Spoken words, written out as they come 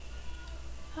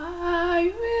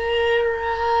I will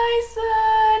rise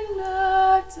and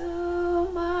look to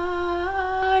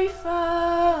my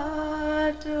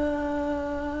Father.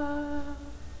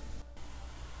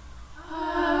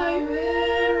 I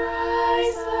will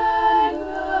rise and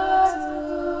look to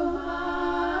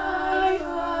my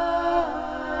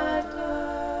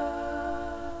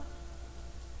Father.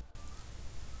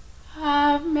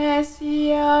 Have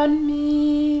mercy on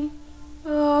me,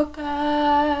 O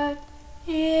God,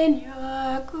 in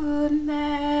your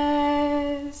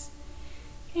goodness.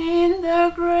 In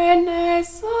the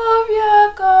greatness of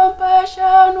your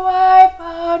compassion, wipe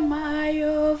out my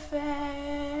offense.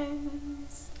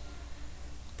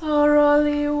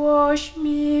 Thoroughly wash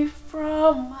me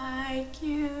from my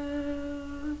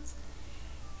guilt,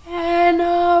 and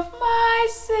of my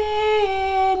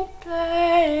sin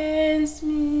cleanse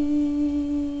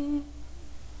me.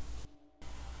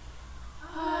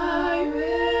 I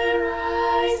will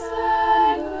rise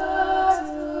and look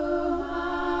to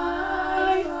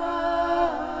my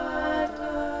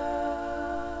Father.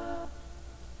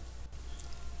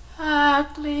 A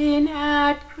clean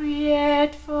heart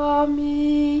create for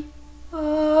me,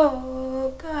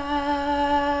 O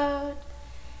God,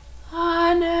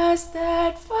 and a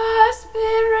steadfast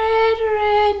spirit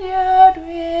renewed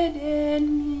within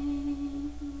me.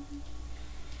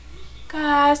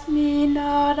 Cast me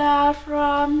not out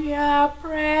from your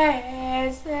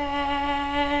presence,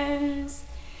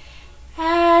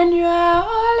 and your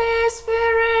Holy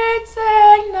Spirit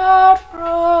take not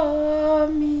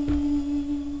from me.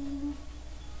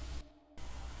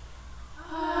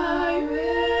 I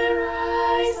will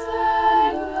rise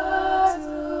and look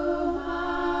to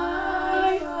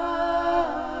my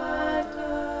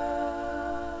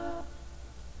Father.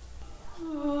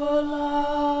 Oh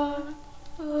Lord,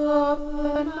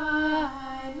 open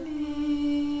my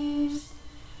lips,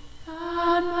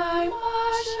 and my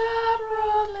mouth shall